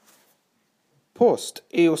Post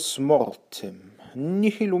eos mortem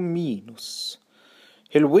nihilum minus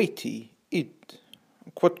helveti id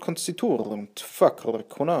quod constiturunt facere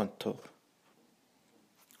conantur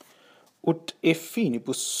ut e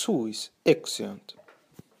finibus suis exeant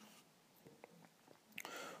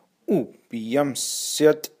ubi iam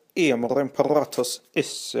seat eam reparatos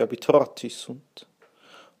esse habiturati sunt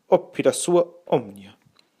oppida sua omnia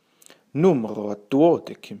numero ad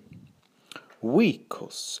duodecim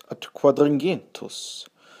vicos ad quadringentos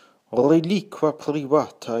reliqua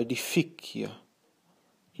privata edificia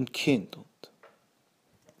incendunt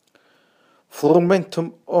frumentum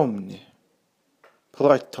omne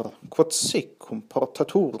praeter quod secum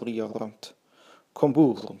portaturierant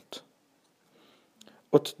comburunt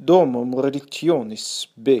ut domum redictionis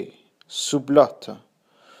B sublata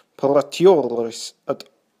paratiores ad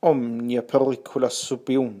omnia pericula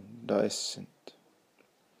subiunda essent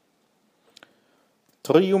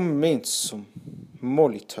trium mensum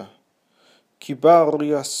molita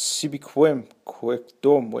cibaria sibiquemque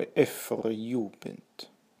domo effere iubent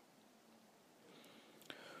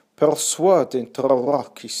persuadent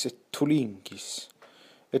raracis et tulingis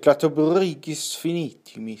et latobrigis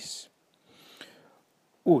finitimis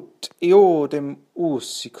ut eodem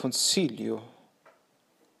usi consilio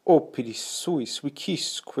oppidis suis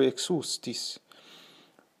vicisque exustis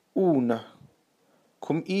una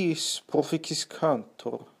cum iis proficis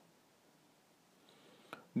cantor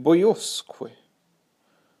boiosque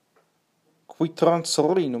qui trans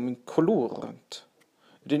Rhinum incolurant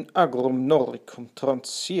et in agrum Noricum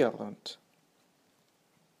transierant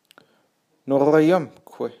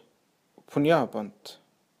Norreiamque puniabant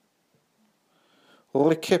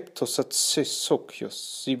receptos ad se socios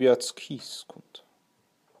sibi adsciscunt